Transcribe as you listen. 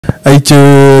ay ca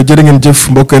jërë ngeen jëf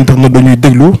mbokk internet dañuy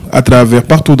déglu à travers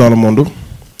partout dans le monde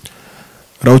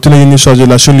rawatina yéen ñi chargé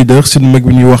la chaîne leader si mag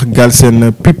bi ñuy wax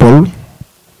Galsen People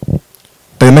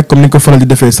tey nag comme ni nga ko faral di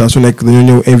defee saa su nekk dañoo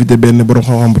ñëw invité benn borom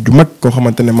xam-xam ju mag koo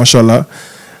xamante ne macha allah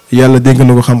yàlla dénk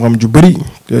na ko xam-xam ju bëri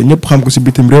ñëpp xam ko si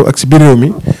bitim réew ak si biir réew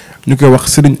mi ñu koy wax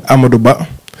Serigne Amadou Ba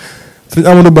Serigne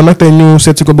Amadou Ba nag tey ñu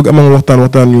seet si ko bëgg amal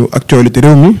waxtaan yu actualité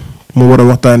réew mi. mu war a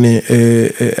waxtaanee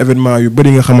événement yu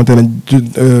bëri nga xamante ne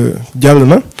jàll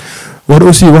na war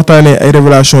aussi waxtaanee ay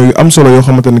révélation yu am solo yoo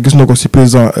xamante ne gis na ko si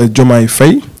président Diomaye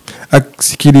Faye ak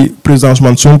si kii di président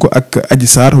Ousmane Sonko ak Adji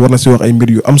Sarr war na si wax ay mbir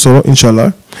yu am solo incha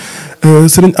allah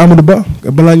Serigne Amadou Ba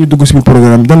balaa ñu dugg si biir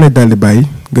programme dan lay daal di bàyyi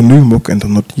nga nuyu mbokk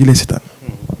internet yi lay sitaan.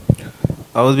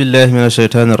 aoudu billahi min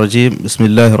ashaytani rajim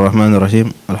bismillahi rahmani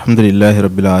rahim alhamdulillahi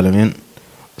rabbil alamin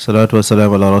salaatu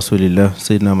wasalaamu ala rasulillah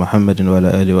sayyidina muhammadin wa ala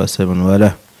alihi wa ashabihi wa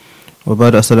ala wa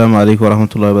baadu assalaamu aleykum wa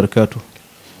rahmatullahi wa barakatuh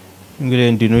ñu ngi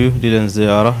leen di nuyu di leen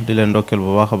ziyaara di leen ndokkeel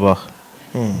bu baax a baax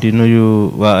di nuyu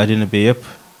waa àddina bi yëpp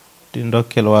di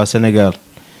ndokkeel waa Sénégal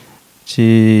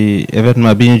ci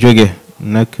événement bi ñu jógee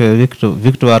nekk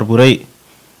victoire bu rëy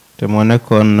te moo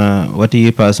nekkoon wati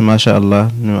yi paas macha allah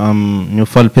ñu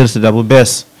fal président bu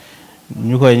bees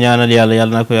ñu koy ñaanal yàlla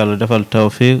na ko yàlla defal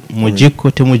tawfiq mu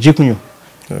jikko te mu jikkuñu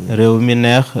réew mi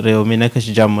neex réew mi nekk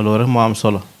ci jàmm loolu rek moo am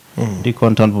solo di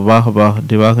kontaan bu baax a baax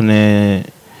di wax ne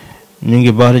ñu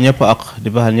ngi baax ñëpp ak di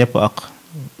baaxal ñëpp ak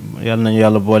yal nañu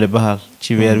yàlla boole baaxal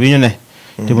ci weer wi ñu ne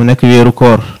te mu nekk weeru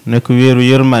koor nekk weeru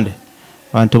yërmande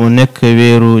wante mu nekk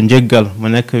weeru njëggal mu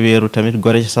nekk weeru tamit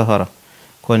gore ci safara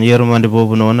kon yërmande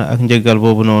boobu noonu ak njëggal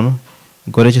boobu noonu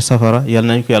gore ci safara yal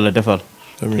nañu ko yàlla defal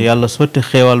te yàlla sotti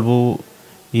xéewal bu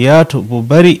yaatu bu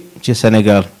bari ci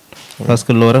Sénégal parce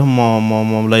que loolu rek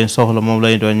moom lañ soxla moom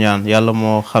lañ doon ñaan yàlla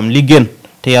moo xam li gën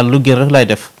te yàlla lu gën rek lay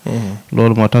def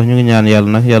loolu moo tax ñu ngi ñaan yàlla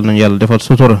nag yàlla nañu yàlla defal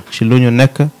sutura ci lu ñu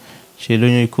nekk ci lu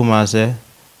ñuy commencé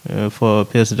fo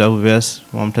président bu bees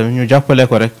moom tamit ñu jàppale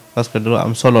ko rek parce que du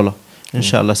am solo la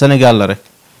incha allah Sénégal la rek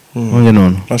mu ngi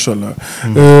noonu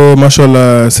macha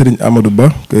allah Serigne Amadou Ba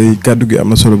kàddu gi am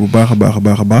na solo bu baax a baax a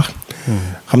baax a baax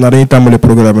xam naa dañuy tàmbale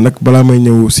programme bi nag balaa may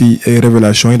ñëw si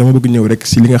révélation yi dama bëgg ñëw rek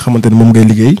si li nga xamante ne moom ngay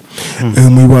liggéey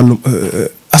muy wàllum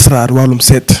asraar wàllum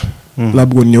seet laa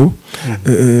bëggoon ñëw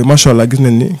macha allah gis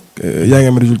nañ ni yaa ngi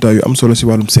am résultat yu am solo si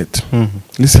wàllum seet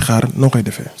li si xaar noo koy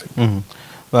defee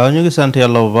waaw ñu ngi sant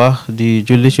yàlla bu baax di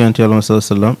julli ci yonent yàlla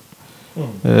sallallahu alayhi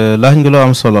wasallam laaj nga loo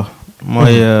am solo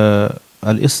mooy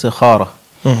al istixaara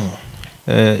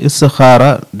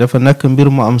istixaara dafa nekk mbir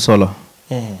mu am solo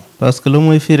parce que lu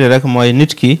muy firi rek mooy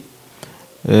nit ki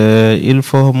il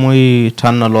faut muy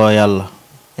tànnaloo yàlla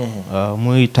waaw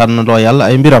muy tànnaloo yàlla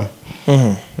ay mbiram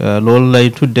loolu lay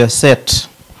tuddee seet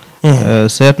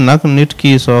seet nag nit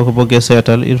ki soo ko bëggee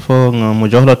seetal il faut nga mu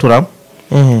jox la turam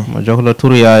mu jox la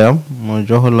turu yaayam mu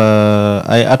jox la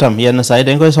ay atam yenn saa yi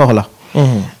dañ koy soxla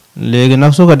léegi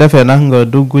nag su ko defee nag nga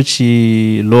dugg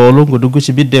ci loolu nga dugg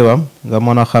ci biddeewam nga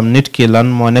mën a xam nit ki lan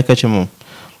moo nekk ci moom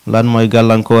lan mooy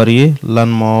gàllankoor yi lan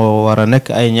moo war a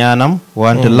nekk ay ñaanam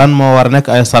wante lan moo war a nekk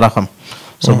ay saraxam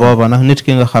su booba nag nit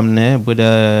ki nga xam ne bu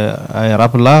dee ay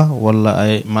rab la wala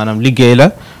ay maanaam liggéey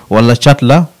la wala cat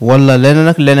la wala leneen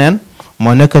ak leneen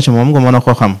moo nekk ci moom nga mën a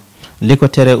ko xam li ko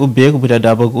teree ubbeeku bu dee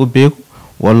daa bëgg ubbeeku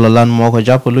wala lan moo ko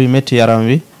jàpp luy métti yaram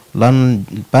wi lan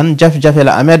ban jafe-jafe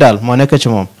la amee daal moo nekk ci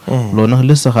moom loolu nag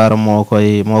listixaar moo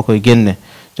koy génne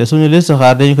te suñu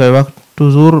listixaar dañu koy wax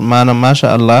toujours maanaam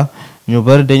macha allah ñu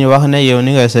bari dañuy wax ne yow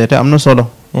ni ngay seete am na solo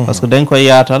parce que dañ koy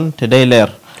yaatal te day leer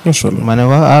ma ne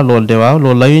wax loolu de waaw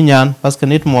loolu la ñu ñaan parce que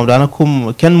nit moom daana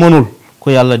kenn mënul ku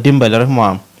yàlla dimbale rek moo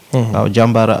am waaw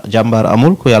jàmbaar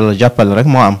amul ku yàlla jàppale rek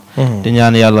moo am di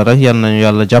ñaan yàlla rek yal nañu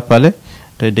yàlla jàppale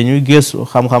te dañuy gëstu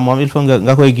xam-xam moom il faut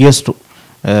nga koy gëstu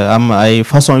am ay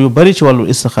façon yu bari ci wàllu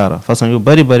istixaara façon yu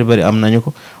bari am nañu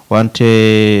ko wante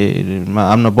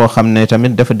am na boo xam ne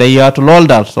tamit dafa day yaatu lool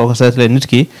daal soo ko seetlee nit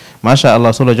ki macha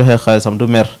allah su la joxee xaalisam du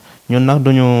mer ñun nag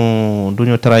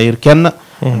duñu trahir kenn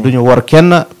duñu wor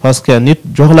kenn parce que nit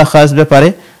jox la xaalis ba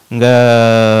pare nga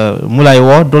mu lay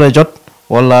woo du la jot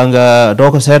wala nga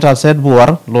doo ko seetaal seet bu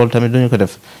war loolu tamit duñu ko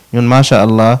def ñun macha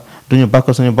allah duñu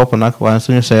bakk suñu bopp nag waaye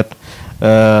suñu seet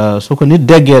su ko nit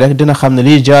déggee rek dina xam ne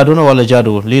lii jaadu na wala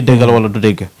jaaduwul lii déggal wala du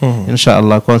dégg incha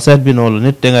allah kon seet bi noonu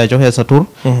nit dangay joxe sa tur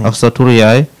ak sa tur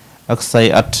yaay ak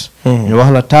say at ñu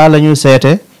wax la taa la ñuy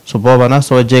seete su booba nag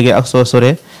soo jegee ak soo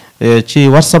sore ci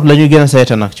whatsapp la ñuy gën a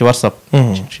seete nag ci whatsapp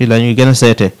ci la ñuy gën a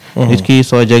seete nit ki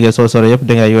soo jegee soo sore yëpp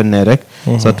dangay yónnee rek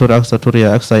sa tur ak sa tur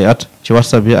yaay ak say at ci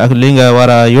whatsapp bi ak li nga war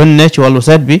a yónnee ci wàllu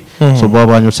seet bi su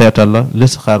boobaa ñu seetal la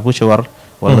listixaar bu ci war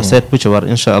wala seet bu ci war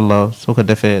incha allah su ko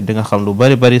defee di nga xam lu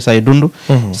bari say dund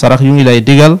sarax yu ngi lay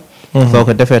digal soo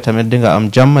ko defee tamit di nga am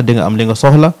jàmm di nga am li nga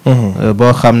soxla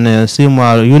boo xam ne 6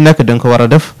 mois yu nekk da nga ko war a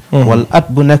def wala at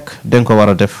bu nekk da nga ko war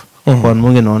a def kon mu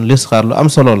ngi noonu listixaar lu am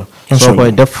solo la soo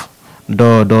koy def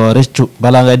doo rëccu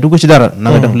balaa ngay dugg ci dara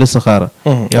na nga def listixaara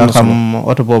yaa xam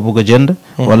oto boo bëgg a jënd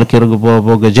wala kër boo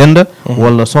bëgg a jënd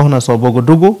wala soxna soo bëgg a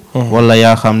dugg wala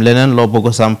yaa xam leneen loo bëgg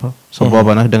a samp su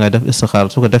booba nag da ngay def istixaara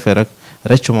su ko defee rek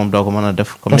rëccu moom doo ko mën a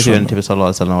def comme ni ko yonent bi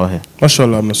sallallahu alayhi wa sallam waxee macha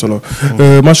allah am na solo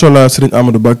macha allah Serigne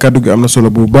Amadou Ba kàddu gi am na solo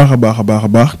bu baax a baax a baax a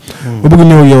baax ba bëgg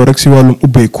ñëw yow rek si wàllum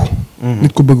ubbeeku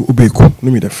nit ko bëgg ubbeeku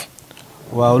nu muy def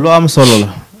waaw lu am solo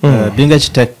la bi nga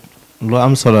ci teg lu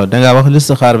am solo dangaa wax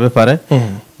listixaar ba pare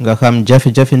nga xam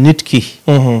jafe-jafe nit ki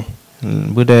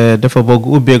bu dee dafa bëgg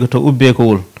ubbeeku te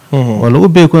ubbeekuwul wala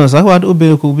ubbeeku na sax waaye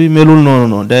ubbeeku bi melul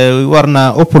noonu day war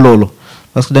naa ëpp loolu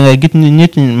parce que da ngay gis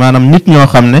nit maanaam nit ñoo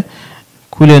xam ne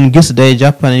ku leen gis day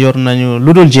jàpp ne yor nañu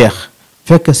lu dul jeex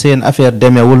fekk seen affaire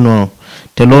demeewul noonu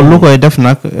te loolu lu koy def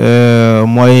nag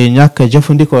mooy ñàkk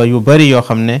jëfandikoo yu bari yoo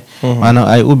xam ne maanaam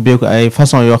ay ubbeeku ay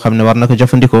façon yoo xam ne war na ko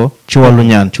jëfandikoo ci wàllu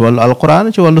ñaan ci wàllu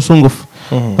alquran ci wàllu sunguf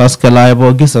parce que laay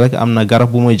boo gis rek am na garab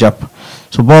bu muy jàpp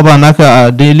su boobaa nag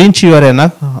di liñ ci yoree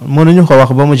nag mënuñu ko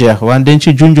wax ba mu jeex waaye dañ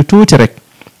ci junj tuuti rek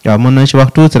waaw mën nañ ci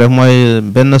wax tuuti rek mooy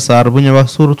benn saar bu ñuy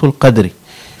wax suratul qadri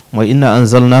mooy inna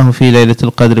anzalnahu fi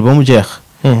laylatul qadri ba mu jeex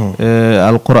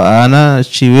alqur'ana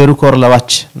ci weeru koor la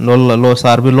wàcc loolu la loo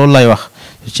saar bi loolu lay wax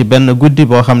ci benn guddi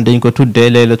boo xam dañ ko tuddee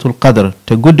laylatul qadr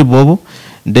te guddi boobu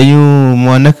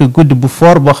moo nekk guddi bu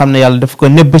foor boo xam ne yàlla daf ko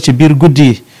nëbb ci biir guddi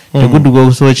yi te guddi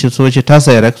googu soo ci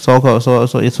tasee rek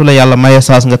su la yàlla maye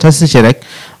saas nga tasi ci rek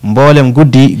mboolem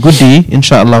guddi yi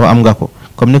incha allahu am nga ko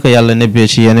comme ni ko yàlla nebbee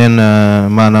ci yeneen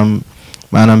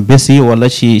maanaam bés yi wala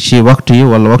ci waxtu yi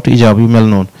wala waxtu ijaab yu mel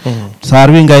noonu saar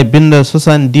wi ngay bind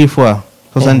 70 fois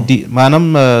 70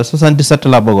 maanaam 77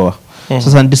 laa bëgg a wax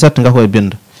 77 nga koy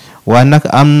bind waaye nag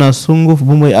am na sunguf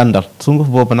bu muy àndal sunguf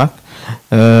boobu nag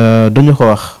duñu ko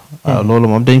wax waaw loolu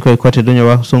moom dañ koy côté duñu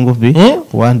wax sunguf bi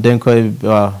waaye dañ koy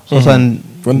waaw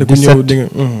 77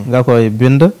 nga koy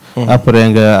bind après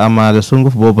nga amaale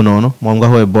sunguf boobu noonu moom nga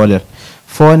koy booleel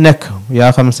foo nekk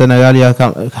yaa xam Sénégal yaa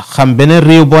xam beneen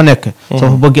réew boo nekk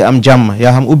soo fa bëgg am jàmm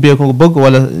yaa xam ubbeeku nga bëgg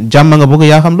wala jàmm nga bëgg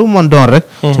yaa xam lu mu mën doon rek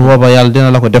su booba yàlla dina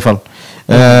la ko defal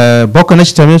bokk na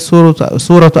ci tamit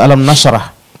suuratu alam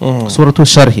nashrah suuratu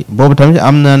sharhi boobu tamit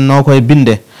am na noo koy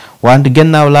binde wante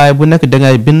gannaaw laay bu nekk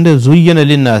dangay bind zuyyina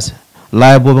linnaas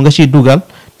laay boobu nga ciy dugal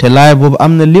te laay boobu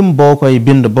am na lim boo koy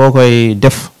bind boo koy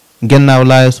def gannaaw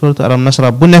laay suuratu alam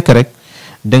nashrah bu nekk rek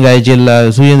dangay jël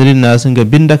zuyyina linnaas nga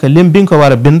bind ak lim bi nga ko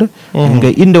war a bind nga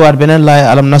indiwaat beneen laay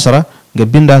alam nashrah nga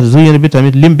bindaat zuyyina bi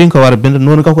tamit lim bi nga ko war a bind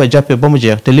noonu nga koy jàppee ba mu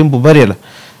jeex te lim bu bari la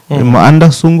mu ànd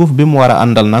ak sunguf bi mu war a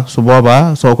àndal nag su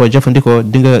boobaa soo ko jëfandikoo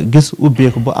di nga gis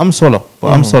ubbeeku bu am solo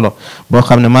boo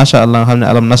xam ne macha allah nga xam ne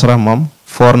alam nashrah moom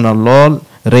foor na lool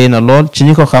rëy na lool ci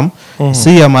ñi ko xam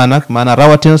siyamaa nag maanaam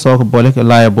rawatina soo ko boole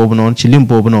laaya boobu noonu ci lim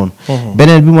boobu noonu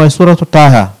beneen bi mooy suratu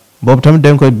taaha boobu tamit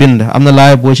dañ koy bind am na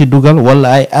laaya boo ci dugal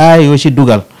wala ay aay yoo ci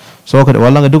dugal soo ko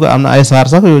wala nga dugal am na ay saar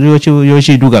sax yoo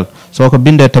ciy dugal soo ko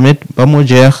bindee tamit ba mu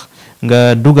jeex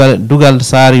nga dugal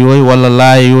saar yooyu wala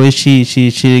laaya yooyu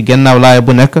ci gannaaw laaya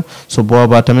bu nekk su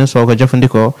boobaa tamit soo ko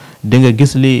jëfandikoo di nga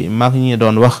gis li mag ñi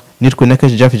doon wax nit ku nekk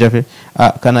ci jafe-jafe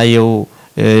kana yow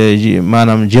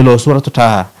maanaam jëloo suratu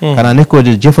taaha kana nekkoo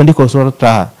di jëfandikoo suratu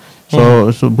taaha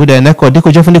so bu dee nekkoo di ko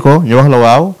jëfandikoo ñu wax la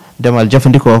waaw demal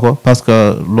jëfandikoo ko parce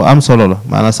que lu am solo la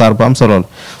maanaam saar bu am solo la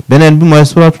beneen bi mooy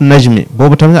suratu najmi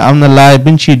boobu tamit am na laaya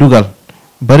biñ ciy dugal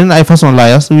bari na ay façon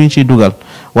laayas yuñ ciy dugal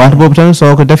wante boobu tamit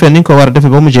soo ko defee ni nga ko war a defee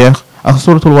ba mu jeex ak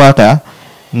suratul waaqia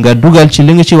nga dugal ci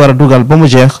li nga ci war a dugal ba mu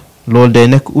jeex loolu day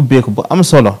nekk ubbeeku bu am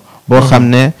solo boo xam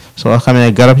ne soo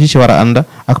xamee garab yi ci war a ànd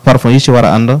ak parfum yi ci war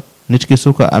a ànd nit ki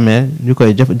su ko amee ñu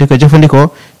koy di ko jëfandikoo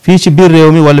fii ci biir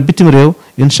réew mi wala bitim réew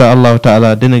incha allahu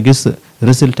taala dina gis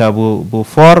résultat bu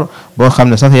fort boo xam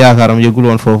ne sax yaakaaram yëgul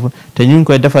woon foofu te ñu ngi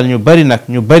koy defal ñu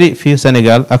bari fii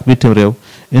Sénégal ak bitim réew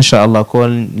incha allah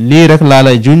kon lii rek laa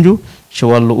lay junj ci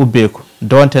wàllu ubbeeku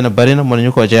doonte na bari na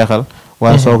mënuñu koo jeexal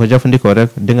waaye soo ko jëfandikoo rek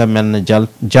di nga mel ne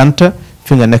jant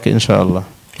fi nga nekk incha allah.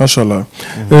 macha allah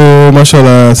macha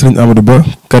allah sëriñ Amadou Ba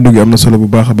kaddu gi am na solo bu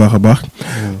baax a baax a baax.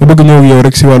 nga bëgg ñëw yow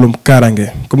rek si wàllum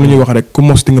kaaraange comme ni ñuy wax rek ku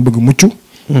mos di nga bëgg mucc.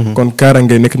 kon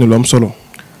kaaraange nekk na lu am solo.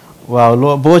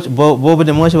 waaw boobu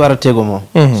de moo ci war a tegu moom.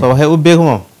 soo waxee ubbeeku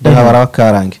moom. da nga war a wax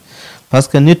kaaraange. parce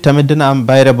que nit tamit dina am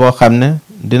bayre boo xam ne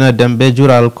dina dem ba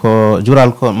jural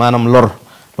ko maanaam lor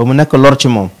ba mu nekk lor ci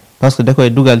moom. parce que da koy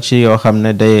dugal ci yoo xam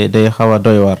ne day xaw a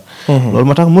doy waar. loolu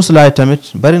moo tax muslaay tamit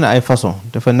bari na ay façon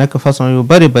dafa nekk façon yu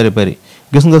bari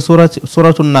gis nga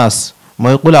suratu naas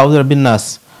mooy qul a'udhu bi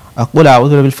naas ak qul a'udhu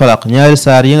bi rabbil falaq ñaari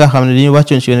saar yi nga xam ne dañuy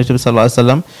wàccoon ci yonent bi sallallahu alayhi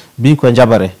wasallam biñ ko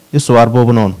njabare histoire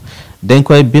boobu noonu dañ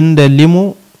koy bind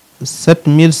limu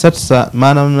 7700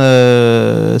 maanaam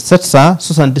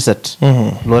 777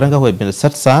 loolu rek nga koy bind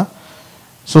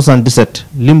 777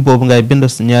 lim boobu ngay bind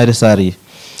ñaari saar yi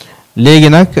léegi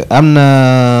nag am na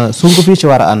sunguf yi ci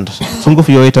war a ànd sunguf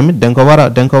yooyu tamit dañ ko war a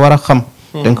xam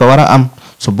dañ ko war a am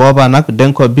su boobaa nag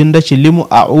dañ ko bind ci limu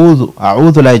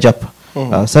a'udhu lay jàpp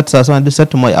waaw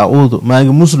 777 mooy a'udhu maa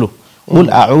ngi muslu qul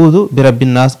a'udhu bi rabbin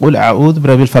nas qul a'udhu bi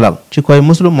rabbil falaq ci koy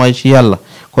muslu mooy ci yàlla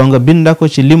kon nga binda ko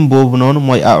ci lim boobu noonu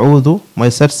mooy a'udhu mooy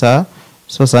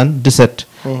 777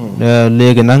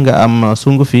 léegi nag nga am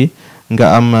sunguf yi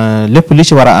nga am lépp li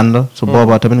ci war a ànd su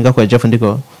boobaa tamit nga koy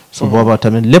jëfandikoo su boobaa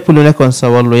tamit lépp lu nekkoon sa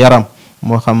wàllu yaram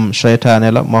moo xam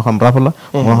seytaane la moo xam rab la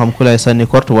moo xam ku lay sànni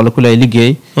kort wala ku lay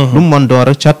liggéey lu mu mën doon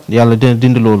rek cat yàlla dina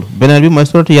dindi loolu beneen bi mooy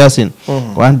suratu yaasin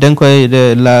wante da nga koy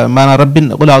maanaam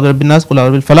qul a'udhu bi rabbin nas qul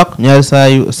a'udhu bil falaq ñaari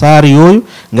saar yooyu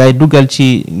ngay dugal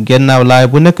ci gennaaw laay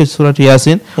bu nekk ci suratu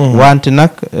yaasin wante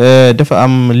nag dafa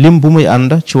am lim bu muy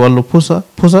ànd ci wàllu pusa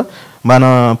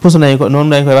maanaam pusa nañ ko noonu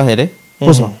lañ koy waxee de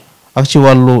pusa ak ci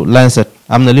wàllu lancet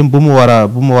am na lim bu mu war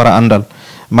a àndal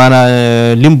maanaam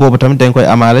lim boobu tamit dañ koy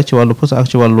amaale ci wàllu pousse ak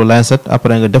ci wàllu lancet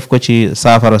après nga def ko ci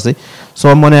saafara si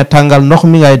soo mënee tàngal ndox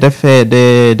mi ngay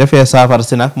defee saafara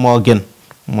si nag moo gën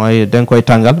mooy dañ koy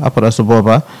tàngal après su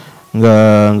boobaa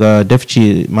nga def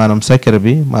ci maanaam secret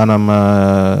bi maanaam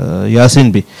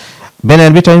yaasin bi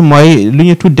beneen bi tamit mooy lu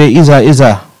ñu tuddee isa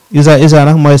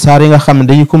nag mooy saar yi nga xam ne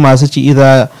dañuy commencé ci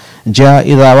ida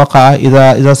waqaa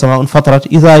ida samaun fatarat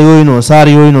isa yooyu noonu saar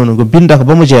yooyu noonu nga bind ko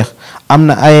ba mu jeex am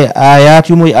na ay ayaat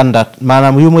yu muy àndaat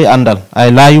maanaam yu muy àndal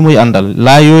ay laa yu muy àndal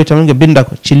laa yooyu tamit nga bind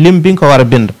ko ci lim bi nga ko war a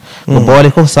bind nga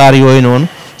boole ko saar yooyu noonu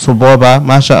su boobaa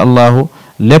macha allahu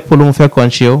lépp lu mu fekkoon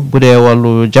ci yow bu dee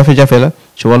wàllu jafe-jafe la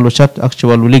ci wàllu cat ak ci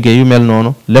wàllu liggéey yu mel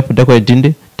noonu lépp da koy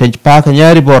dindi te paaka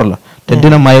ñaari boor la te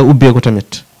dina maye ubbeeku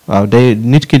tamit waaw day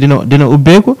nit ki dina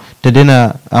ubbeeku te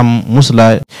dina am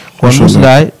muslaay kon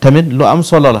muslaay tamit lu am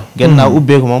solo la gannaaw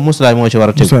ubbeeku moom muslaay moo ci war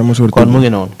a teg kon mu ngi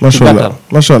noonu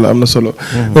macha allah am na solo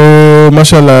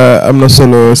macha allah am na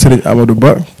solo Serigne Amadou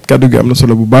Ba kaddu gi am na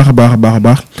solo bu baax a baax a baax a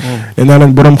baax naa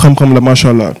leen borom xam-xam la macha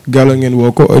allah gaala ngeen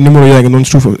woo ko numéro yaa ngi noonu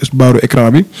suuf baaru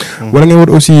écran bi wala ngeen war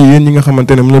aussi yéen ñi nga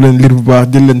xamante ne mën na leen lire bu baax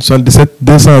jël leen 77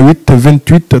 208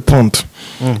 28 30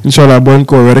 incha allah boo leen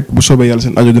ko woowee rek bu soobee yàlla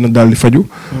seen aajo dina daal di faju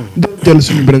jël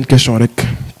suñu beneen question rek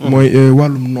mooy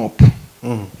wàllum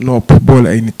nopp boole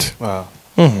ay nit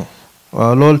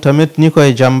waaw loolu tamit ñi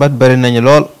koy jàmbat bari nañu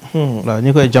lool waaw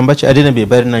ñi koy jàmbat ci àddina bi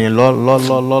bari nañu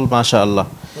lool macha allah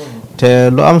te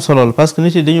lu am solo la parce que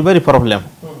nit yi dañu bari problème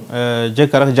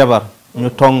jëkkër ak jabar ñu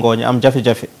tongoo ñu am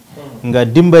jafe-jafe nga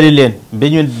dimbali leen ba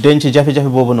ñu denc jafe-jafe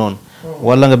boobu noonu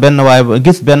wala nga benn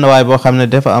waay boo xam ne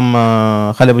dafa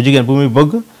am xale bu jigéen bu muy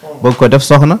bëgg ko def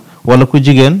soxna wala ku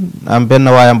jigéen am benn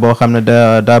waayam boo xam ne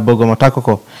daa bëgg ma takk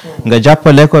ko nga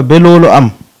jàppale ko ba loolu am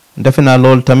defe naa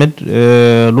loolu tamit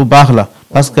lu baax la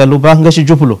parce que lu baax nga ci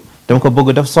jublu dama ko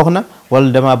bëgg def soxna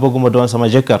wala dama bëgg ma doon sama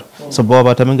jëkkër su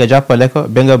booba tamit nga jàppale ko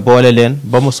ba nga boole leen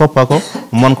ba mu soppa ko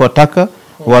mën ko takk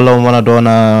wala mu mën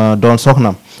a doon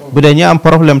soxnam bu dee ñi am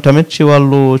problème tamit ci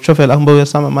wàllu cofeel ak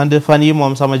mbëggeel man de fan yi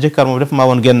moom sama jëkkër moom def maa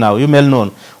woon gennaaw yu mel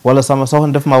noonu wala sama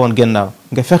soxna def maa woon gennaaw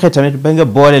nga fexe tamit ba nga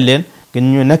boole leen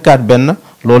ñu nekkaat benn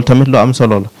loolu tamit lu am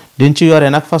solo la diñ ci yore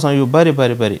nag façon yu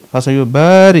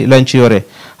bari lañ ci yore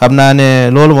xam naa ne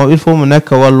loolu moom il faut mu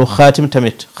nekk wàllu xaatim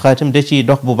tamit xaatim da ciy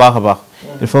dox bu baax a baax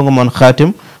il faut nga mën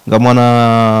xaatim nga mën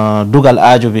a dugal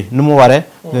aajo bi nu mu waree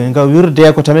nga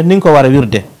wirdee ko tamit ni nga ko war a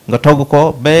wirde nga togg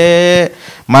ko ba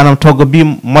maanaam togg bi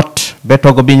mot ba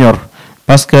togg bi ñor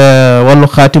parce que wàllu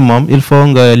xaatim moom il faut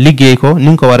nga liggéey ko ni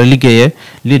nga ko war a liggéeyee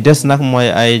li des nag mooy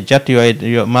ay jat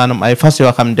yooyu maanaam ay fas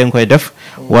yoo xam ne da nga koy def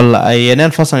wala ay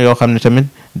yeneen façon yoo xam ne tamit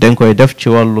da nga koy def ci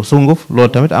wàllu sunguf loolu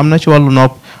tamit am na ci wàllu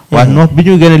nopp waaye nopp bi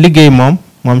ñu gën a liggéey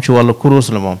moom ci wàllu kurus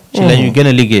la moom ci la ñuy gën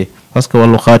a liggéey parce que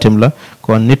wàllu xaatim la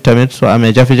kon nit tamit soo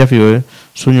amee jafe-jafe yooyu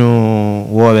suñu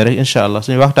woowee rek incha allah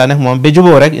suñu waxtaanee moom ba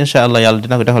juboo rek incha allah yàlla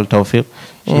dina ko defal tawfiq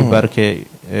ci barke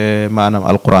maanaam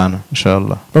alquran incha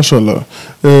allah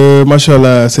macha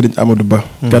allah Serigne Amadou Ba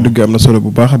kàddu gi am na solo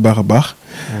bu baax a baax a baax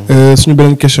suñu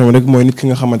beneen question rek mooy nit ki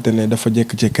nga xamante ne dafa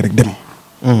jékki-jékki rek dem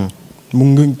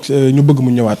ñu bëgg mu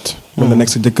ñëwaat mën na nekk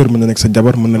sa jëkkër mën na nekk sa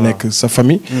jabar mën na nekk sa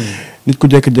famille nit ku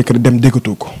jékki-jékki rek dem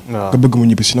déggatoo ko nga bëgg mu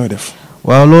ñibbi si nooy def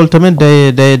waaw loolu tamit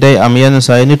day am yenn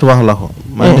saa yi nit wax la ko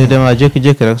man de dama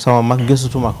jékki-jékki rek sama mag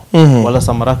gisatuma ko wala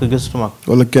sama rakk gisatuma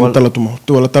ko wala kenn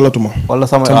talatuma wala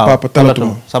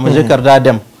sama jëkkër daa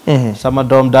dem sama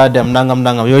doom daa dem nangam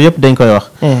yooyu yëpp dañ koy wax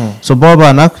su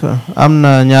boobaa nag am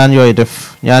na ñaan yooyu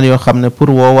def ñaan yoo xam ne pour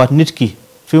woowaat nit ki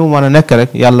fi mu mën a nekk rek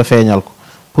yàlla feeñal ko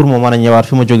pour mu mën a ñëwaat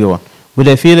fi mu jóge woon bu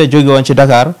dee fii la jóge woon ci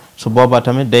Dakar su boobaa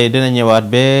tamit dina ñëwaat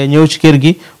ba ñëw ci kër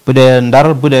gi bu dee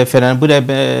Ndar bu dee feneen bu dee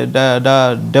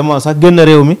da demoon sax génn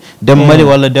réew mi dem Mali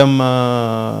wala dem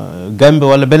Gambie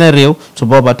wala beneen réew su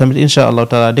boobaa tamit incha allahu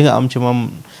taala di nga am ci moom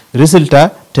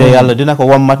résultat te yàlla dina ko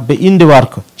wammat ba indiwaat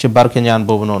ko ci barke ñaan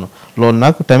boobu noonu loolu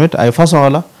nag tamit ay façon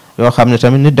la yoo xam ne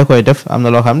tamit nit da koy def am na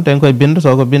loo xam ne da nga koy bind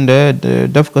soo ko bindee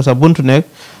def ko sa buntu néeg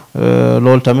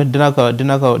loolu tamit dina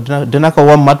ko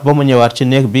wammat ba mu ñëwaat ci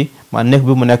néeg bi néeg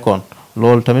bi mu nekkoon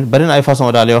loolu tamit bari na ay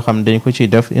façon daal yoo xam ne dañ ko ciy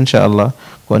def incha allah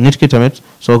kon nit ki tamit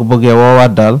soo ko bëggee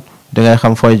woowaat daal dangay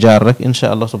xam fooy jaar rek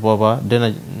incha allah su boobaa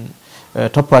dina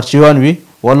toppaat ci yoon wi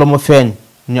wala mu feeñ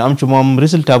ñu am ci moom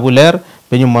résultat bu leer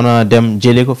ba ñu mën a dem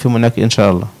jëli ko fi mu nekk incha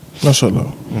allah.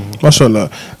 macha allah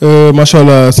macha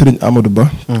allah Serigne Amadou Ba.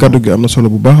 kaddu gi am na solo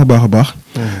bu baax a baax.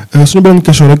 suñu beneen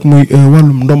question rek muy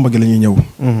wàllum ndomba gi la ñuy ñëw.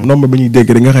 ndomba bi ñuy dégg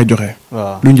rek nga koy joxe.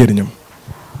 waaw lu njëriñam.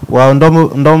 waaw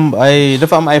ndomb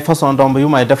dafa am ay façon ndomb yu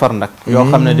may defar nag. yoo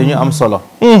xam ne dañu am solo.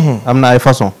 am na ay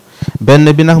façon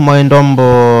benn bi nag mooy ndomb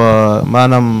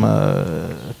maanaam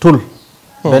tul.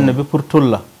 benn bi pour tul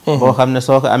la. boo xam ne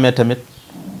soo ko amee tamit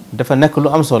dafa nekk lu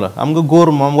am solo am nga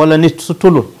góor moom wala nit su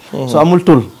tulul. su amul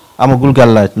tul amagul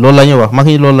gàllaaj loolu la ñuy wax mag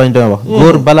ñi loolu la ñu doon wax.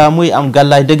 góor balaa muy am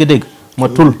gàllaaj dëgg-dëgg ma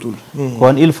tul.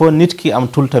 kon il faut nit ki am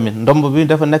tul tamit ndomb bi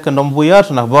dafa nekk ndomb bu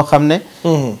yaatu nag boo xam ne.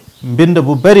 mbind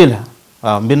bu bari la.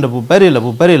 waaw mbind bu bari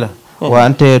la.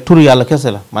 wante tur yàlla kese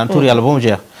la maanaam tur yàlla ba mu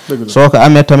jeex. soo ko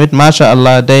amee tamit macha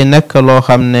allah day nekk loo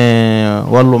xam ne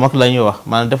wàllu mag la ñuy wax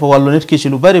maanaam dafa wàllu nit ki ci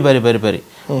lu bari.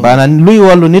 maanaam luy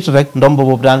wàllu nit rek ndomb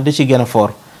boobu daan di ci gën a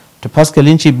fort. te parce que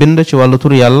liñ ci bind ci wàllu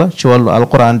tur yàlla ci wàllu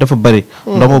alquran dafa bari.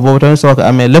 ndomb boobu tamit soo ko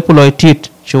amee lépp looy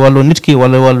tiit ci wàllu nit ki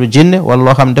wala wàllu jinne wala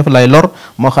loo xam ne dafa lay lor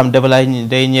moo xam dafa lay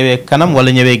day ñëwee kanam wala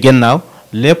ñëwee gennaaw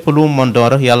lépp lu mu mën doon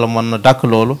rek yàlla mën na dàkk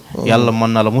loolu. yàlla mën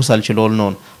na la musal ci loolu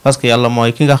noonu. parce que yàlla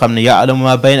mooy ki nga xam ne ya'lamu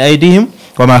ma bayna aydihim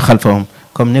wa ma xalfahum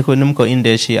comme ni mu ko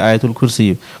indee ci ayatul kursi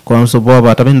yi kon su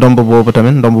boobaa tamit ndomb boobu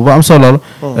tamit ndomb bu am solo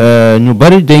la. ñu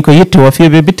bari dañ ko yittewoo fii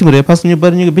ba bitim réew parce que ñu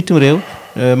bari ñu ngi bitim réew.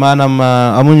 maanaam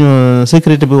amuñu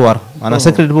sécurité bu war maanaam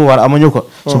sécurité bu war amuñu ko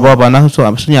su boobaa nag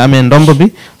suñu amee ndomb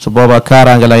bi su boobaa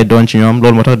kaaraange lay doon ci ñoom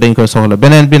loolu moo tax dañ koy soxla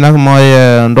beneen bi nag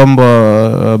mooy ndomb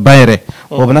bayre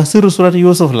boobu nag sirru surati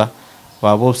Yuusuf la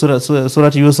waaw boobu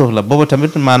surati Yuusuf la boobu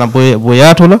tamit maanaam bu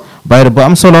yaatu la bayre bu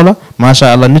am solo la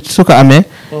macha allah nit su ko amee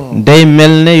day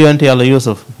mel ne yonte yàlla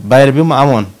Yuusuf bayre bi mu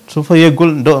amoon su fa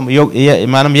yeggul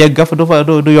maanaam yegga fa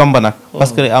du yomba nag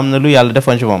parce que am na lu yàlla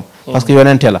defoon ci moom parce que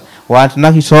yonente la wante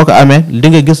nag soo ko amee di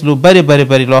nga gis lu bari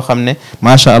loo xam ne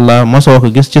macha allah mosoo ko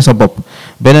gis ci sa bopp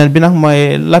beneen bi nag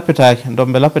mooy lappitaaki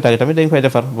ndombe lappitaaki tamit dañ koy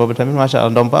defar boobu tamit macha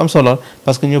allah ndomb am solo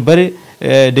parce que ñu bari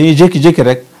dañuy jékki-jékki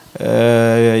rek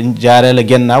jaaree la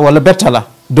gennaaw wala betta la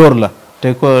dóor la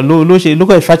te ko lu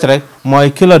koy faj rek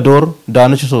mooy ki la dóor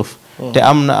daanu ci suuf te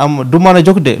am du mën a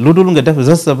jóg de lu dul nga def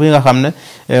geste bi nga xam ne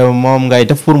moom ngay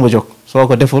def pour mu jóg soo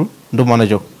ko deful du mën a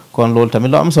jóg kon loolu tamit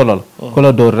lu am solo la ku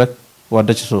la dóor rek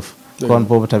wadda ci suuf kon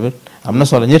boobu tamit am na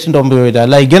solo ñetti ndomb yooyu daal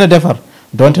lay gën a defar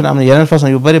donte ne am na yeneen façon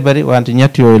yu bari wante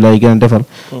ñett yooyu lay gën a defar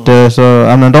te soo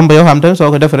am na ndomb yoo xam tamit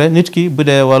soo ko defaree nit ki bu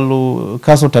dee wàllu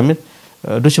kasu tamit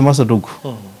du ci mos a dugg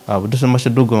waaw du ci mos a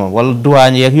dugg moom wala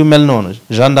douane yeeg yu mel noonu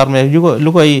gendarme yeeg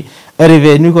lu koy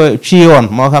arrivé ñu ko ci yoon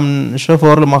moo xam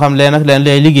chauffeur la moo xam leen ak leen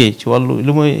lay liggéey ci wàllu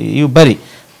lu muy yu bari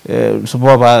su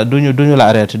boobaa duñu la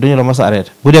arrêté duñu la mos a arrêté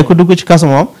bu dee ku dugg ci kasu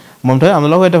moom tamit am na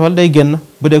loo koy defal day génn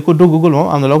bu dee ku duggugul moom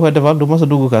am na loo koy defal du mos a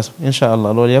dugg kasu incha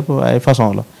allah loolu yëpp ay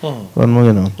façon la kon mu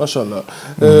ngi noonu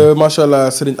macha allah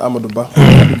Serigne Amadou Ba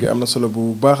dugg am na solo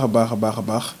bu baax a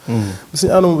baax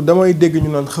Serigne Amadou damay dégg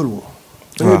ñu naan xalwa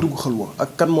da ngay dugg xalwa ak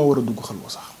kan moo war a dugg xalwa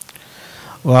sax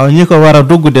waaw ñi ko war a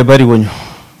dugg de bari wuñu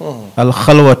al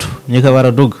xalwatu ñi ko war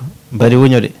a dugg bari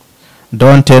wuñu de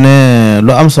doonte ne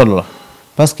lu am solo la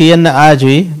parce que yenn aajo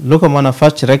yi lu ko mën a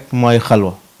fàcc rek mooy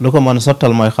xalwa lu ko mën a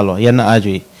sottal mooy xalwa yenn aajo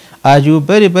yi aajo yu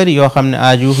bari yoo xam ne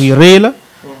aajo yu rëy la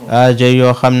aajo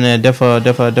yoo xam ne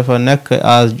dafa nekk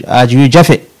aajo yu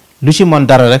jafe lu ci mën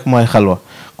dara rek mooy xalwa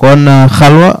kon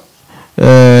xalwa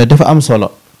dafa am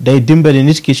solo day dimbali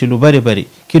nit ki ci lu bari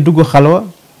ki dugg xalwa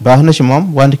baax na ci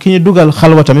moom wante ki ñu dugal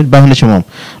xalwa tamit baax na ci moom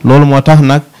loolu moo tax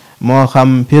nag moo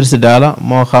xam président la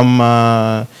moo xam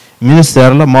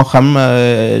ministère la moo xam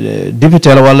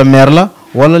député la wala maire la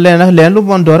wala leen lu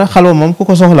mën doore xalwa moom ku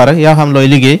ko soxla rek yaa xam looy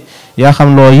liggéey yaa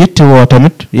xam loo yittewoo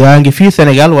tamit yaa ngi fii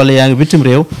Sénégal wala yaa ngi bitim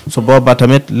réew su boobaa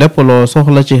tamit lépp loo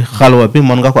soxla ci xalwa bi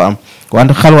mën nga ko am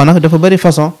wante xalwa nag dafa bari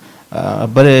façon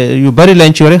yu bari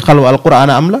lañ ci yore xalwa alquran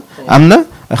am na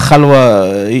xalwa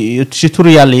ci turu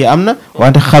yàlla yi am na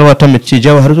wante xalwa tamit ci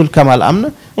jawharatul kamal am na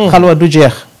xalwa du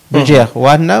jeex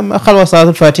waat na xalwa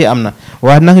salaatul fati am na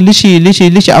waat nag li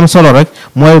ci am solo rek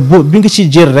mooy bi nga ci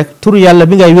jër rek turu yàlla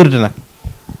bi ngay wérd nag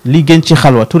li gën ci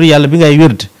xalwa turu yàlla bi ngay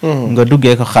wérd nga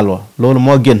duggee ko xalwa loolu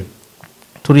moo gën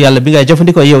turu yàlla bi ngay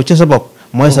jëfandikoo yow ci sa bopp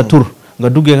mooy sa tur nga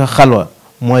duggee ko xalwa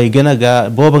mooy gën a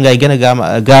booba ngay gën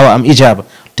a gaaw a am ijaaba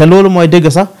te loolu mooy dëgg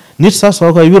sax nit sax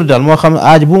soo koy wirdal moo xam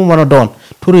aaj bu mu mën a doon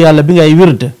tur yàlla bi ngay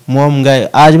wird moom ngay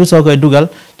aaj bi soo koy dugal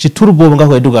ci tur boobu nga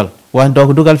koy dugal waaye doo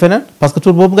ko dugal feneen parce que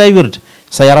tur boobu ngay wird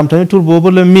sa yaram tamit tur boobu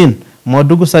la miin moo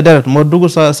dugg sa deret moo dugg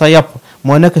sa yàpp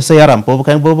moo nekk sa yaram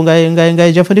boobu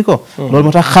ngay jëfandikoo loolu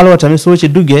moo tax xalwa tamit soo ci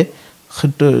duggee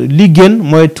li gën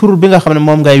mooy tur bi nga xam ne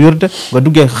moom ngay wird nga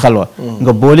duggee ko xalwa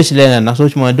nga boole ci leneen nag soo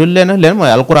ci mooy dul leneen mooy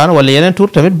alquran wala yeneen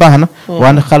tur tamit baax na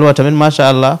wante xalwa tamit macha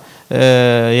allah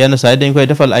yenn saa yi dañ koy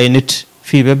defal ay nit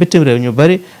fii ba bitim réew ñu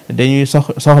bari dañuy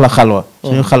soxla xalwa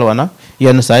suñu xalwa nag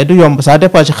yenn saa yi du yomb ça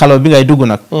dépend ci xalwa bi ngay dugg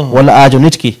nag wala aajo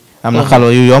nit ki am na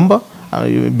xalwa yu yomb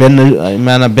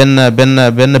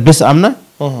benn bés am na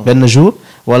benn jour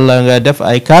wala nga def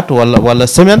ay 4 wala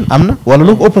semaine am na wala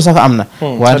lu ko ëpp sax am na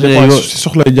wante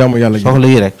soxla jaamu yàlla soxla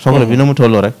yi rek soxla bi nu mu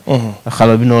toll rek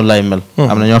xalwa bi noonu lay mel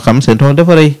am na ñoo xam seen soxla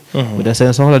dafa rëy bu dee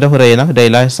seen soxla dafa rëy nag day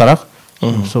laaj sarax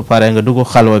su paree nga dugg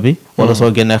xalwa bi wala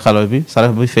soo génnee xalwa bi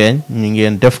sarax bi feeñ ñu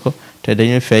ngeen def ko te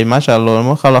dañuy fay macha allah loolu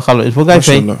moo xalwa il faut ngay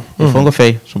fay il faut nga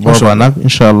fay su boobaa nag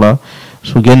incha allah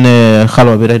su génnee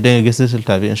xalwa bi rek da nga gis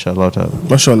résultat bi incha allah taala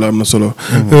macha allah am na solo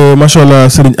macha allah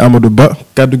Serigne Amadou Ba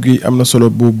kaddu gi am na solo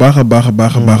bu baax a baax a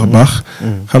baax a baax a baax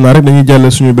xam naa rek dañuy jàll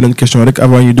suñu beneen question rek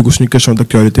avant ñuy dugg suñu question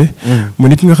d'actualité mu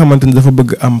nit ki nga xamante ne dafa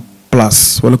bëgg am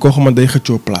place wala koo xamante day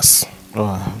xëccoo place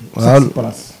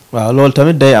waaw loolu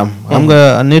tamit day am xam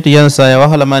nga nit yenn saa yi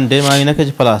wax la man de maa ngi nekk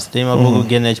ci place te ma bëgg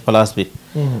génnee ci place bi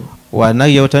waaye nag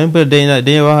yow tamit peut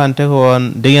dañuy waxante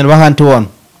woon da ngeen waxante woon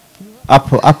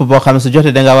app boo xam ne su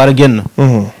jotee da nga war a génn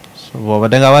booba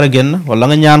da nga war a génn wala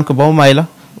nga ñaan ko ba mu may la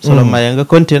su la mayee nga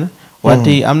continuer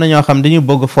wante am na ñoo xam dañuy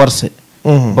bëgg forcer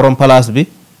borom place bi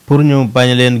pour ñu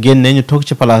bañ leen génne ñu toog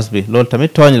ci place bi loolu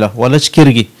tamit tooñ la wala ci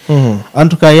kër gi en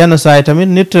tout cas yenn saa yi tamit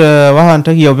nit waxante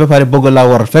ak yow ba pare bëgg laa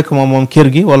war fekk moom kër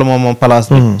gi wala moom place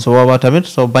bi su boobaa tamit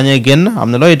soo bañee génn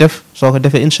am na looy def soo ko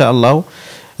defee incha allahu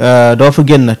doo fa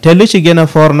génn te li ci gën a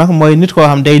fort nag mooy nit koo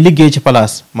xam day liggéey ci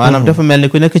place maanaam dafa mel ni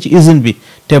ku nekk ci usine bi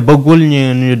te bëggul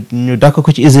ñu dakk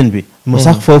ko ci usine bi mu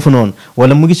sax foofu noonu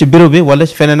wala mu ngi ci bureau bi wala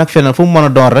ci feneen ak feneen fu mu mën a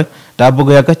doon rek daa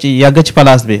bëgg yàgg ci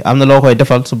place bi am na loo koy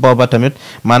defal su booba tamit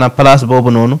maanaam place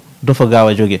boobu noonu du fa gaaw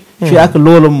a jóge fii ak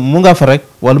loolu mu nga fa rek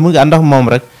wala mu ngi ànd ak moom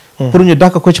rek pour ñu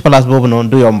dakk ko ci place boobu noonu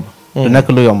du yomb du nekk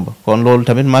lu yomb kon loolu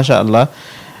tamit macha allah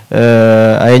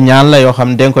ay ñaan la yoo xam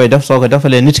ne danga koy def soo ko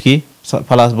defalee nit ki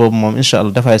place boobu moom incha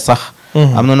allah dafay sax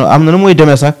am na nu muy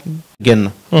demee sax génn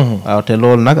waaw te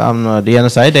loolu nag am na yenn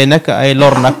saa yi day nekk ay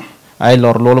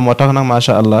lor loolu moo tax nag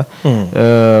macha allah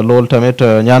loolu tamit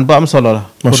ñaan bu am solo la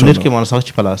pour nit ki mën sax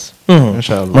ci place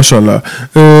incha allah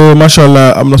macha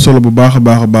allah am na solo bu baax a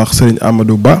baax a baax Serigne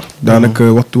Amadou Ba daanaka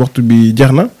waxtu bi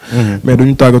jeex na mais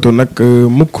duñu tàggatoo nag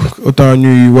mukk autant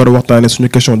ñuy war a waxtaane suñu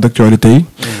question d'actualité yi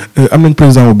am nañ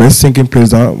président bu bees 5e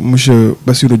président monsieur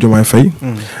Bassirou Diomaye Faye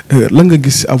lan nga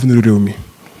gis avenir réew mi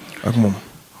ak moom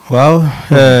waaw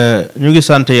ñu ngi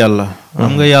sant yàlla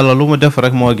xam nga yàlla lu mu def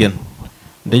rek moo gën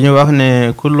dañuy wax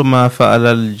ne kullu ma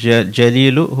faalal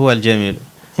jalilu huwa al jamilu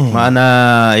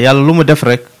maanaam yàlla lu mu def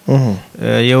rek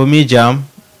yow mi jaam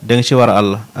da nga ci war a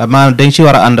àll maanaam da nga ci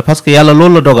war a ànd parce que yàlla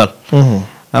loolu la dogal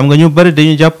xam nga ñu bëri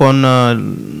dañu jàppoon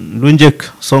lu njëkk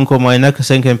Sonko mooy nekk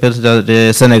 5e président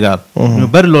de Sénégal ñu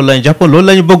bëri loolu lañu jàppoon loolu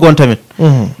la ñu bëggoon tamit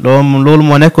loolu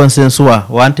moo nekkoon seen choix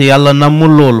wante yàlla nammul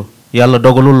loolu yàlla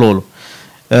dogalul loolu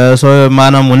soo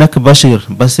maanaam mu nekk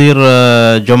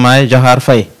Bassirou Diomaye Diakhar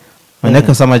Faye mu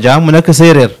nekk sama jaam mu nekk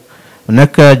séeréer mu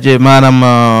nekk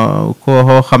maanaam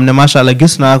koo xam ne macha allah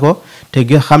gis naa ko te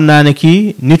xam naa ne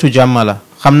kii nitu jàmm la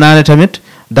xam naa ne tamit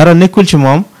dara nekkul ci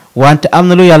moom wante am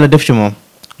na lu yàlla def ci moom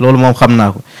loolu moom xam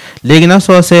naa ko léegi nag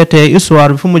soo seetee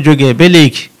histoire bi fu mu jógee ba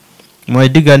léegi mooy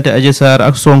diggante Adji Sarr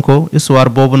ak Sonko histoire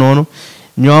boobu noonu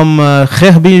ñoom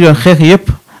xeex bi ñu doon xeex yépp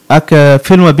ak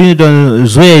film bi ñu doon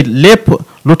joué lépp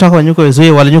lu taxoon ñu koy joué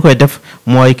wala ñu koy def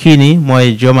mooy kii nii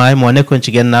mooy Diomaye moo nekkoon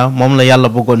ci gannaaw moom la yàlla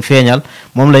bëggoon feeñal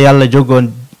moom la yàlla jógoon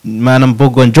maanaam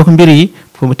bëggoon jox mbir yi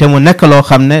te mu nekk loo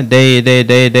xam ne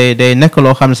day nekk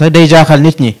loo xam ne sax day jaaxal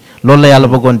nit ñi loolu la yàlla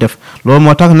bëggoon def loolu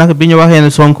moo tax nag bi ñu waxee ne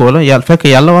Sonko la yàlla fekk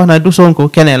yàlla wax na du Sonko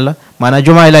keneen la maanaam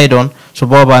Diomaye lay doon su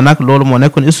boobaa nag loolu moo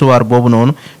nekkoon histoire boobu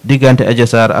noonu diggante Adji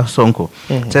Sarr ak Sonko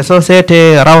te soo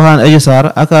seetee rawaxaan Adji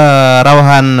Sarr ak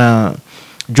rawaxaan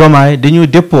Diomaye dañu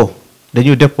déppoo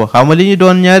xam nga li ñu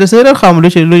doon ñaari séeréer xam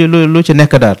lu ci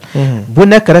nekk daal bu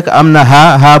nekk rek am na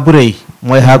xaa bu rëy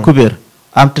mooy xaa kubéer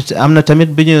am na tamit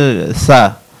bi ñu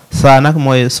saa nag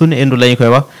mooy sunu indu lañu koy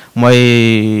wax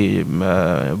mooy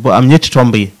bu am ñetti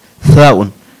tomb yi saa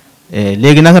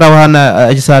léegi nag rawaxaan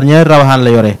Adji Sarr ñaari rawaxaan la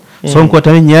yore Sonko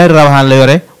tamit ñaari rawaxaan la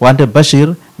yore wante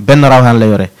Bachir benn rawaxaan la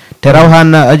yore te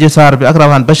rawaxaan Adji Sarr bi ak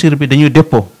rawaxaan Bachir bi dañu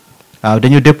déppoo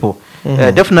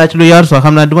def naa ci lu yaatu sax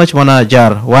xam naa duma ci mën a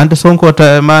jaar wante Sonko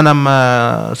maanaam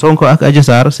Sonko ak Adji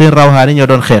Sarr seen rawaxaan yi ñoo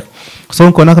doon xeex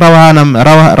Sonko nag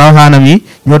rawaxaanam yi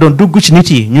ñoo doon dugg ci nit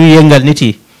yi ñuy yëngal nit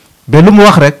yi ba lu mu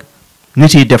wax rek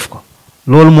nit yi def ko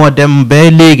loolu moo dem ba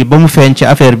léegi ba mu feeñ ci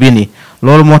affaire bi nii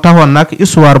loolu moo taxoon nag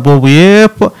histoire boobu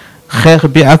yëpp xeex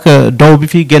bi ak daw bi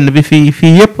fii génn bi fii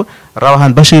yëpp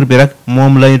rawaxaan Bachir bi rek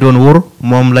moom lañu doon wër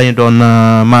moom lañu doon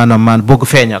maanaam bëgg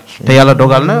feeñal te yàlla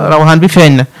dogal na rawaxaan bi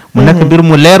feeñ na mu nekk mbir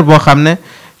mu leer boo xam ne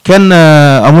kenn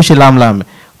amu ci laam-laame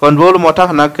kon loolu moo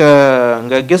tax nag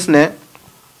nga gis ne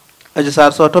Adji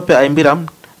Sarr soo toppee ay mbiram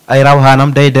ay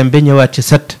rawaxaanam day dem ba ñëwaat ci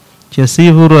ci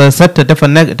chiffre 7 dafa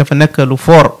nekk lu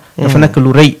fort dafa nekk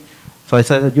lu rëy sooy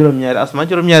sa juróom-ñaari asmaan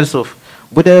juróom-ñaari suuf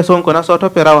bu dee Sonko nag soo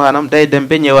toppee rawaxaanam day dem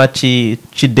ba ñëwaat ci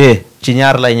 2 ci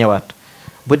ñaar lay ñëwaat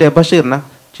bu dee Bachir nag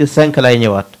ci 5 lay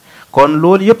ñëwaat kon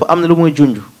loolu yëpp am na lu muy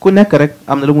junj ku nekk rek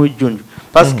am na lu muy junj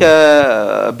parce que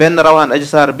benn rawaxaan Adji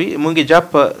Sarr bi mu ngi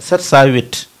jàpp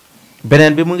 708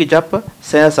 beneen bi mu ngi jàpp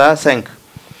 505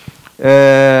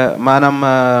 maanaam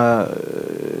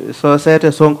soo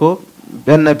seete Sonko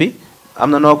benn bi am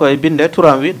na noo koy bindee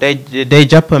turam wi day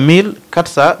jàpp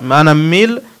 1400 maanaam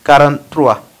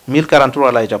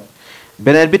 1043 lay jàpp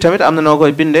beneen bi tamit am na noo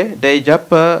koy bindee day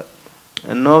jàpp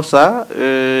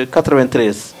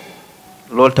 993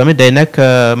 loolu tamit day nekk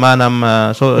maanaam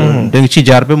soo da nga ci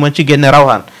jaar bi mën ci génne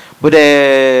rawaxaan bu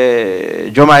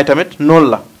dee Diomaye tamit noonu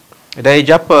la day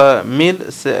jàpp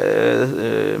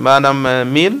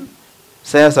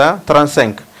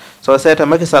 1535 soo seeta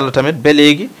Macky Sall tamit ba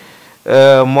léegi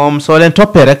moom soo leen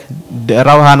toppee rek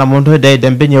rawaxaana moom day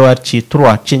dem ba ñëwaat ci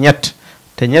 3 ci ñett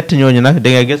te ñett ñooñu nag da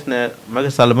ngay gis ne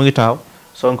Macky Sall mu ngi taxaw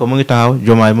Sonko mu ngi taxaw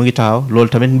Diomaye mu ngi taxaw loolu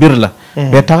tamit mbir la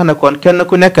ba tax na kon kenn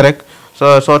ku nekk rek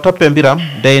soo toppee mbiram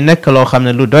day nekk loo xam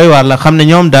ne lu doy waar la xam ne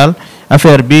ñoom daal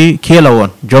affaire bi kii la woon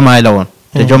Diomaye la woon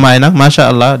te Diomaye nag macha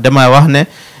allah damay wax ne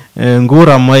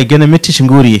nguuram mooy gën a métti ci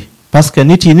nguur yi parce que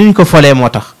nit yi ni ñu ko folee moo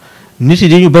tax nit yi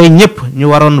dañu bay ñëpp ñu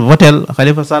waroon votel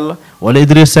Khalifa Sall wala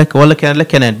Idriss Seck wala keneen la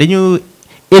keneen dañu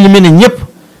éliminer ñëpp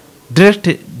direct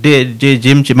de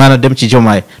jëm ci maanaam dem ci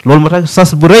Diomaye loolu moo tax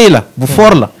sas bu rëy la bu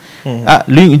fort la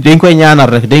dañ koy ñaanal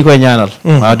rek dañ koy ñaanal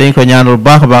waaw dañ koy ñaanal bu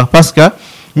baax a baax parce que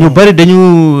ñu bari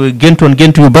dañu géntoon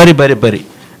gént yu bari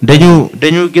dañu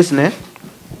gis ne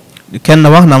kenn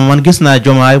wax na man gis naa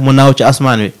Diomaye mu naaw ci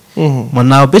asmaan wi mu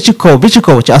naaw ba ci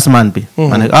kaw ci asmaan bi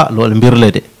ma ne loolu mbir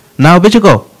la de naaw ba ci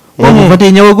kaw boobu vote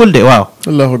yi ñëwagul de waaw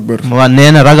allahu akbar ma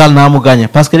nee na ragal naa mu gagné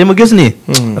parce que li ma gis nii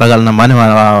ragal na ma ne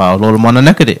waaw loolu mën na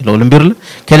nekk de loolu mbir la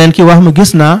keneen ki wax ma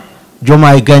gis naa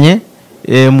Diomaye gagné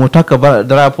mu takk ba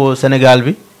drapeau Sénégal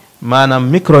bi maanaam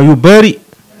micro yu bari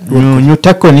ñu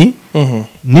teg ko ni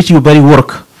nit yu bari wër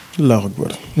ko allahu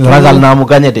akbar ragal naa mu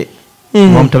gagné de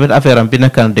moom tamit affaire am bi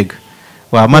nekk na dégg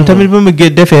waaw man tamit ba ma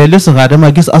defee listixaar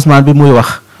dama gis asmaan bi muy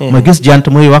wax ma gis jant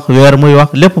muy wax weer muy wax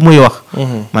lépp muy wax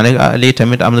ma ne lii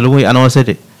tamit am na lu muy annoncé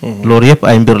de loolu yëpp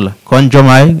ay mbir la kon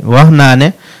Diomaye wax naa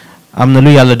ne am na lu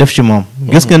yàlla def ci moom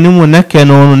gis nga ni mu nekkee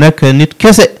noonu nekk nit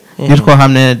kese nit koo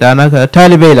xam ne daanaka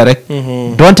taalibéy la rek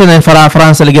donte ne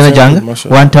français la gën a jàng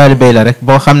waan taalibéy la rek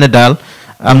boo xam ne daal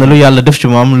am na lu yàlla def ci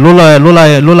moom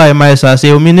lu laay may saa si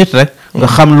yow mi nit rek nga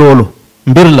xam loolu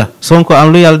mbir la Sonko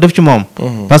am lu yàlla def ci moom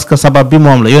parce que sabab bi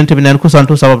moom la yonent bi neen ku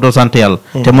santu sabab doo sant yàlla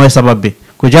te mooy sabab bi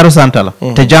ku jaru sant la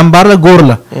te jàmbaar la góor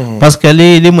la parce que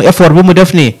li mu effort bi mu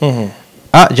def nii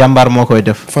jàmbaar moo koy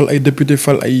def fal ay député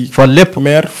fal lépp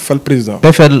maire fal président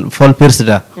fal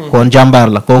président kon jàmbaar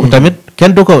la kooku tamit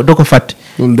kenn du ko fàtte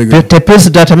te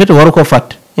président tamit waru koo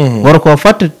fàtte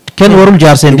kenn warul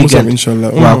jaar seen diggante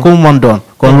waaw ku mu mën doon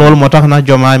kon loolu moo tax na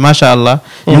Diomaye macha allah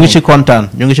ñu ngi ci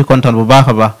kontaan bu baax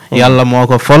a baax yàlla moo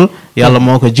ko fol yàlla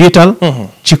moo ko jiital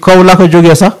ci kaw la ko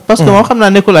jógee sax parce que moom xam naa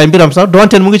nekkul ay mbiram sax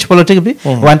donte mu ngi ci politique bi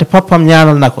wante papam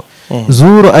ñaanal na ko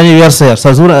jour anniversaire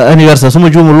su ma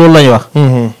juumul loolu la ñuy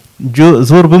wax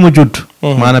jour bi mu judd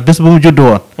maanaam bés bi mu judd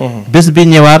woon bés bi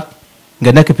ñëwaat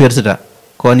nga nekk président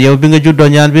kon yow bi nga juddoo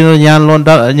ñaan bi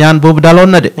ñaan boobu daloon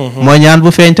na de mooy ñaan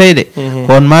bu feeñ tey de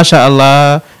kon macha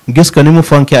allah gis ko ni mu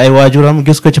fonke ay waajuram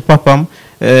gis ko ci papam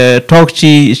toog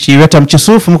ci wetam ci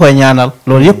suuf mu koy ñaanal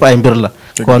loolu yëpp ay mbir la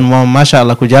kon moom macha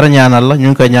allah ku jara ñaanal la ñu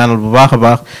ngi koy ñaanal bu baax a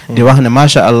baax di wax ne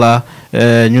macha allah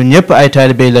ñun ñëpp ay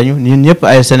taalibe lañu ñun ñëpp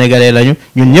ay sénégalais lañu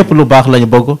ñun ñëpp lu baax lañu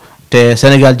bëgg te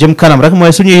Sénégal jëm kanam rek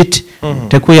mooy suñu it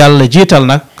te ku yàlla jiital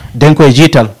nag dañ koy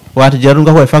jiital waate jarul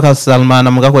nga koy fakasal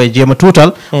maanaam nga koy jéem a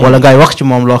tuutal wala ngay wax ci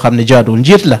moom loo xam ne jaaduwul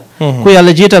njiit la ku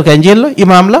yàlla jiital kay njiit la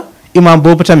imaam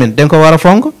boobu tamit dañ ko war a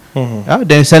fonk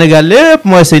dañ Sénégal lépp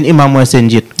mooy seen imaam mooy seen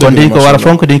njiit kon dañ ko war a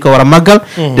fonk dañ ko war a màggal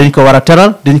dañ ko war a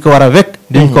teral dañ ko war a wekk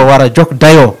dañ ko war a jokk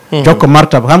dayoo jokk ko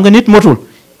martaba xam nga nit motul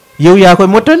yow yaa koy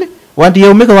mottali wante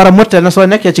yow mi ko war a mottali na soo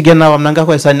nekkee ci gennaawam na nga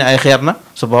koy sànni ay xeer na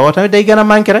su boobaa tamit day gën a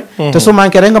manqué rek te su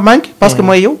manqué rek nga manqué parce que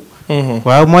mooy yow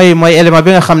waaw mooy élément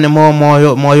bi nga xam ne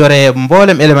moo yoree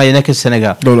mboolem élément yi nekk ci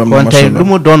Sénégal kon tey lu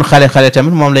mu doon xale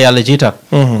tamit moom la yàlla jiital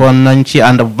kon nañ ci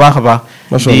ànd bu baax a baax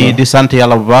di sant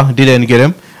yàlla bu baax di leen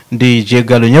gërëm di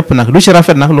jéggalu ñëpp nag lu ci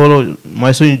rafet nag loolu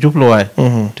mooy suñu jubluwaay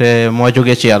te moo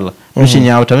jógee ci yàlla lu ci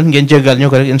ñaaw tamit ngeen jéggal ñu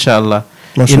ko rek incha allah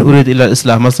in urid illa al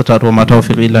islah mastataatu wa ma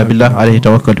tawfiq illa billah alayhi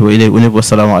tawakkaltu wa ilayhi unib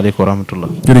wassalaamu aleykum wa rahmatullah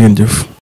jërë ngeen jëf